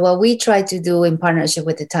 So what we try to do in partnership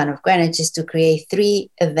with the town of Greenwich is to create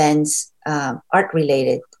 3 events, art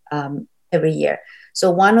related, every year.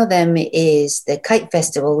 So one of them is the Kite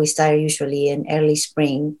Festival. We start usually in early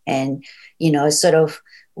spring, and sort of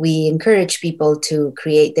we encourage people to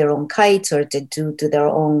create their own kites or to do their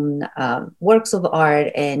own works of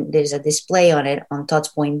art. And there's a display on it on Tots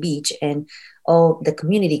Point Beach, and all the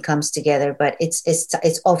community comes together, but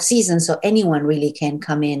it's off season, so anyone really can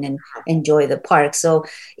come in and enjoy the park. So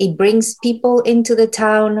it brings people into the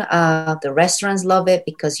town. The restaurants love it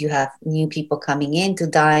because you have new people coming in to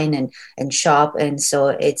dine and shop, and so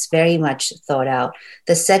it's very much thought out.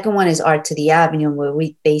 The second one is Art to the Avenue, where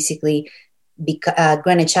we basically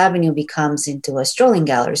Greenwich Avenue becomes into a strolling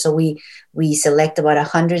gallery. So we select about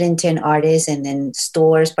 110 artists, and then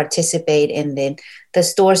stores participate, and then the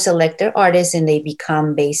stores select their artists, and they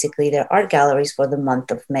become basically their art galleries for the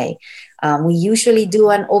month of May. We usually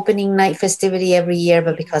do an opening night festivity every year,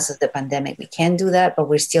 but because of the pandemic, we can't do that. But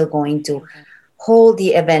we're still going to hold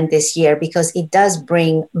the event this year because it does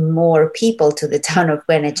bring more people to the town of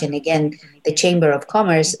Greenwich. And again, the Chamber of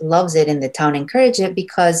Commerce loves it, and the town encourages it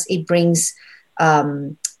because it brings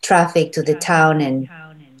traffic to the town, and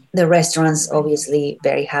the restaurants obviously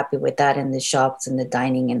very happy with that, and the shops and the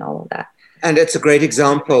dining and all of that. And it's a great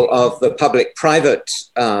example of the public-private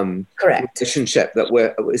relationship that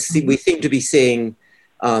we seem to be seeing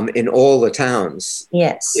in all the towns.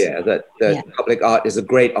 Yes. Yeah, that public art is a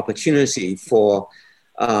great opportunity for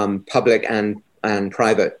public and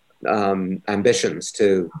private ambitions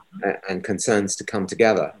and concerns to come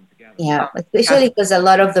together. Yeah, especially because a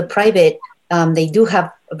lot of the private, they do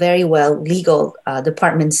have very well legal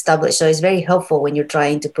departments established. So it's very helpful when you're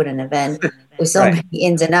trying to put an event with so many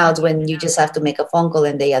ins and outs, when you just have to make a phone call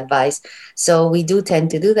and they advise. So we do tend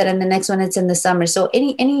to do that. And the next one, it's in the summer. So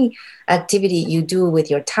any activity you do with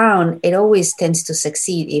your town, it always tends to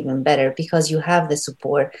succeed even better because you have the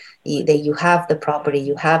support, you have the property,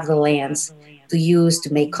 you have the lands to use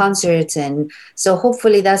to make concerts. And so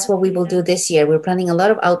hopefully that's what we will do this year. We're planning a lot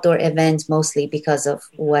of outdoor events, mostly because of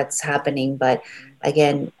what's happening. But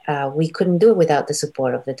again, we couldn't do it without the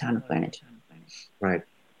support of the town of Greenwich. Right.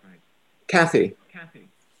 Kathie.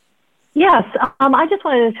 Yes, I just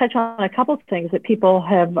wanted to touch on a couple of things that people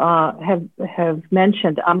have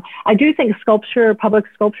mentioned. I do think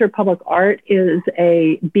public art is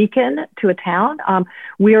a beacon to a town.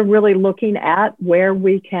 We are really looking at where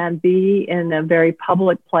we can be in a very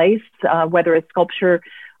public place, whether it's sculpture,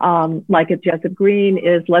 like at Jessup Green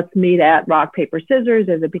is let's meet at rock, paper, scissors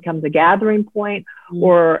as it becomes a gathering point,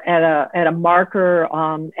 or at a marker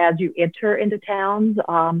as you enter into towns.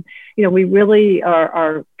 We really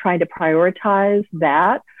are trying to prioritize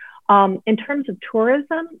that. In terms of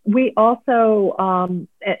tourism, we also,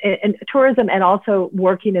 in tourism and also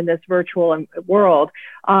working in this virtual world,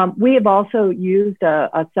 we have also used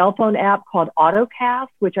a cell phone app called AutoCast,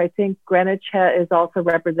 which I think Greenwich is also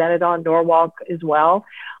represented on, Norwalk as well.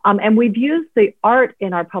 And we've used the art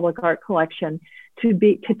in our public art collection to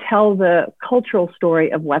tell the cultural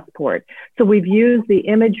story of Westport. So we've used the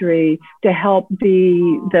imagery to help be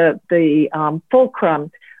the fulcrum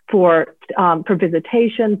for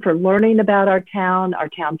visitation, for learning about our town's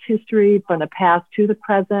history from the past to the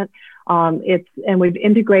present. And we've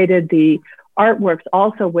integrated the artworks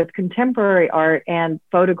also with contemporary art and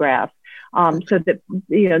photographs, so that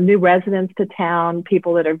new residents to town,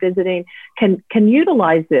 people that are visiting, can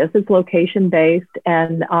utilize this. It's location based,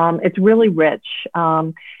 and it's really rich,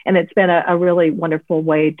 and it's been a really wonderful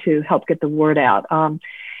way to help get the word out.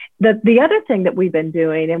 The other thing that we've been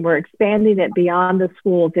doing, and we're expanding it beyond the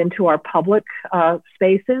schools into our public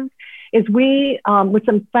spaces, is we, with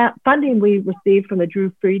some funding we received from the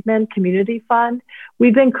Drew Friedman Community Fund,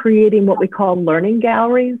 we've been creating what we call learning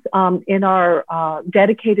galleries in our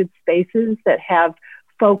dedicated spaces that have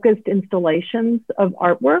focused installations of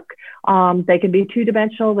artwork. They can be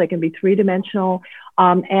 2-dimensional, they can be 3-dimensional,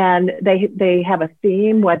 and they have a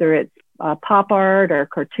theme, whether it's pop art or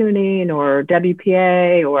cartooning or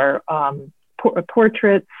WPA or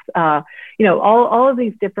portraits, all of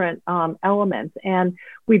these different elements. And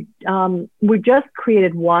we've just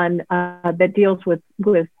created one that deals with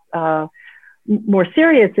more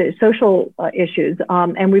serious social issues.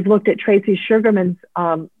 And we've looked at Tracy Sugarman's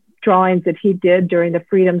drawings that he did during the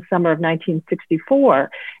Freedom Summer of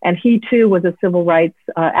 1964. And he too was a civil rights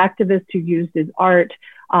activist who used his art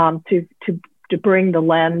to bring the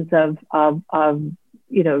lens of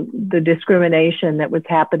the discrimination that was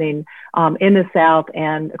happening in the South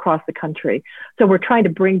and across the country. So we're trying to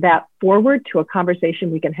bring that forward to a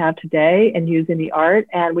conversation we can have today and using the art.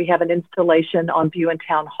 And we have an installation on view in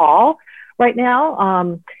Town Hall right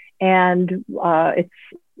now. And it's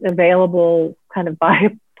available kind of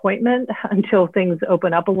by disappointment until things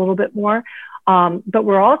open up a little bit more. But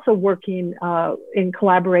we're also working in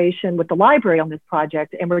collaboration with the library on this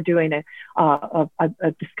project, and we're doing a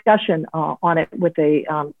discussion on it with a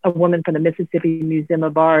woman from the Mississippi Museum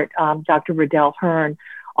of Art, Dr. Riddell Hearn,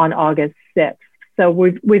 on August 6th. So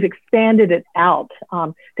we've expanded it out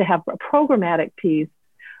to have a programmatic piece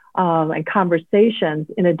and conversations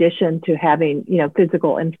in addition to having,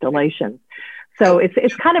 physical installations. So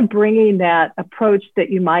it's kind of bringing that approach that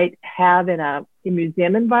you might have in a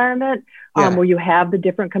museum environment, where you have the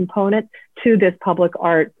different components, to this public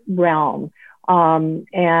art realm. And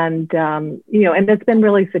it's been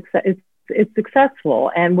really it's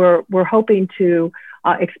successful, and we're hoping to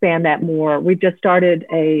expand that more. We've just started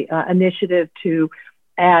a initiative to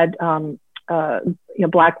add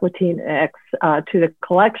Black Latinx to the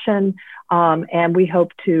collection, and we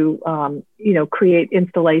hope to create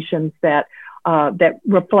installations that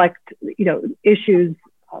reflect issues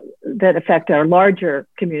that affect our larger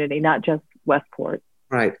community, not just Westport.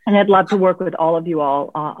 Right. And I'd love to work with all of you all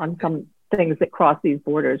on some things that cross these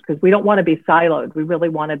borders, because we don't want to be siloed. We really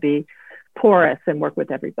want to be porous and work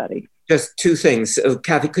with everybody. Just two things.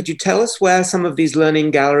 Kathie, could you tell us where some of these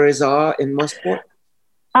learning galleries are in Westport?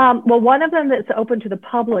 Well, one of them that's open to the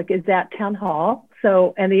public is at Town Hall.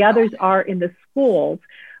 And the others are in the schools.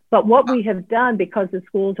 But what we have done, because the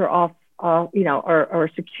schools are off, are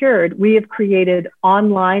secured, we have created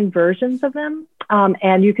online versions of them.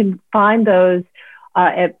 And you can find those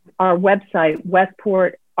at our website,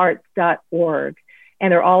 westportarts.org.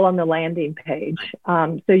 And they're all on the landing page.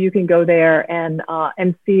 So you can go there and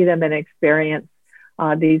see them and experience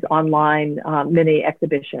these online mini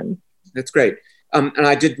exhibitions. That's great. And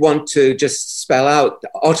I did want to just spell out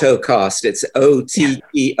Ottocast. It's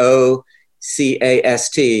OTTOCAST.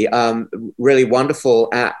 Really wonderful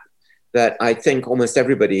app that I think almost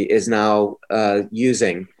everybody is now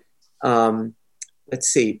using. Let's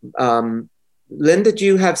see. Lynne, did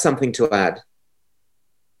you have something to add?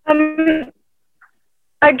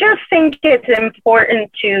 I just think it's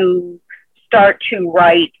important to start to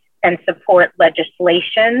write and support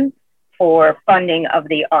legislation for funding of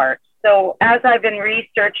the arts. So as I've been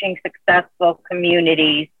researching successful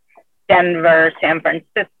communities, Denver, San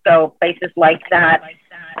Francisco, places like that,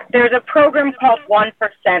 there's a program called 1%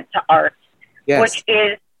 to Arts, which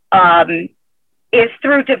is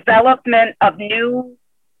through development of new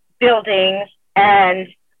buildings and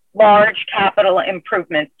large capital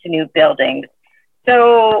improvements to new buildings.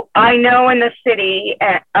 So I know in the city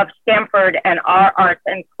of Stamford and our Arts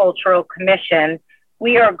and Cultural Commission,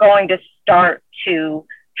 we are going to start to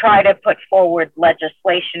try to put forward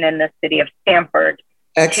legislation in the city of Stamford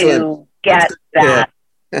to get that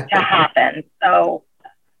to happen. So,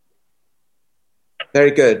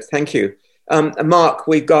 very good. Thank you. Marc,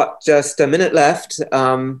 we've got just a minute left.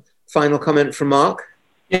 Final comment from Marc.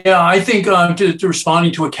 Yeah, I think to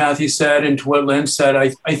responding to what Kathie said and to what Lynne said,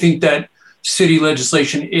 I think that city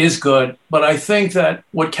legislation is good, but I think that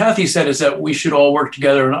what Kathie said is that we should all work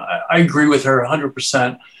together, and I agree with her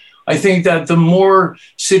 100%. I think that the more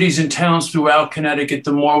cities and towns throughout Connecticut,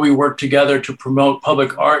 the more we work together to promote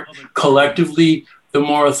public art collectively, the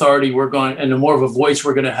more authority we're going, and the more of a voice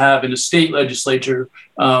we're going to have in the state legislature,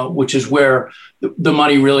 which is where the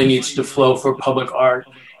money really needs to flow for public art.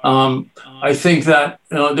 I think that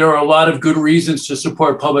there are a lot of good reasons to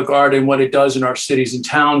support public art and what it does in our cities and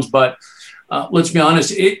towns, but let's be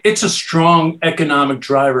honest, it's a strong economic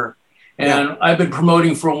driver. And I've been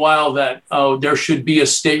promoting for a while that there should be a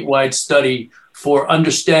statewide study for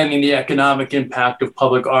understanding the economic impact of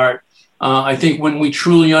public art. I think when we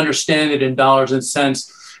truly understand it in dollars and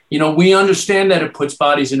cents, we understand that it puts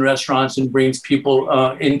bodies in restaurants and brings people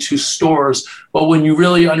into stores. But when you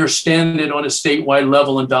really understand it on a statewide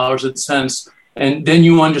level in dollars and cents, and then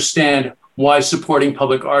you understand why supporting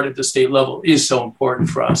public art at the state level is so important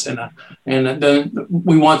for us. And then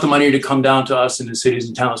we want the money to come down to us in the cities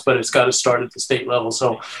and towns, but it's got to start at the state level.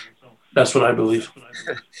 So that's what I believe.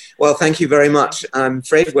 Well, thank you very much. I'm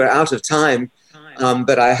afraid we're out of time,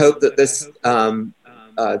 but I hope that this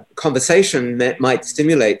conversation might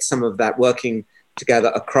stimulate some of that working together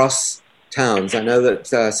across towns. I know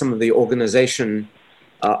that some of the organization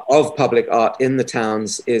of public art in the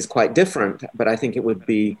towns is quite different, but I think it would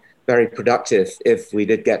be very productive if we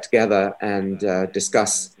did get together and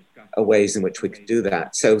discuss ways in which we could do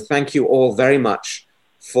that. So thank you all very much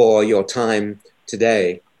for your time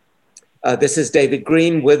today. This is David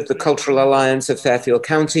Green with the Cultural Alliance of Fairfield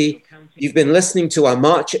County. You've been listening to our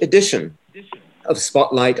March edition of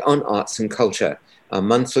Spotlight on Arts and Culture, a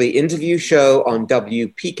monthly interview show on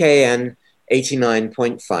WPKN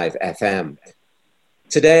 89.5 FM.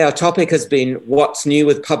 Today, our topic has been What's New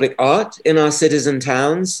with Public Art in Our Cities and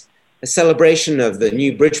Towns, a celebration of the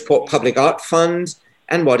new Bridgeport Public Art Fund,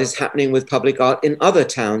 and what is happening with public art in other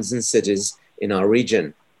towns and cities in our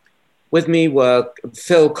region. With me were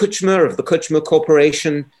Phil Kuchma of the Kuchma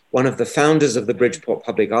Corporation, one of the founders of the Bridgeport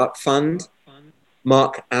Public Art Fund,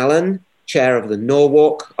 Marc Alan, chair of the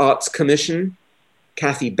Norwalk Arts Commission,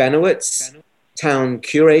 Kathie Bennewitz, town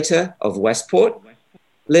curator of Westport,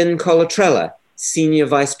 Lynne Colatrella, senior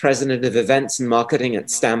vice president of events and marketing at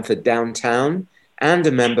Stamford Downtown and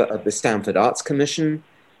a member of the Stamford Arts Commission,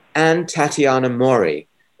 and Tatiana Mori,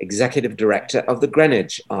 executive director of the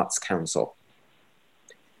Greenwich Arts Council.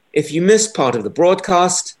 If you missed part of the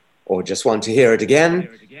broadcast or just want to hear it again,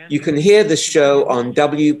 you can hear the show on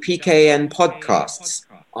WPKN podcasts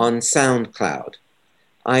on SoundCloud.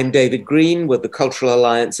 I'm David Green with the Cultural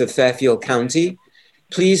Alliance of Fairfield County.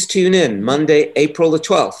 Please tune in Monday, April the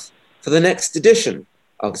 12th for the next edition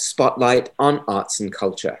of Spotlight on Arts and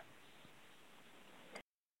Culture.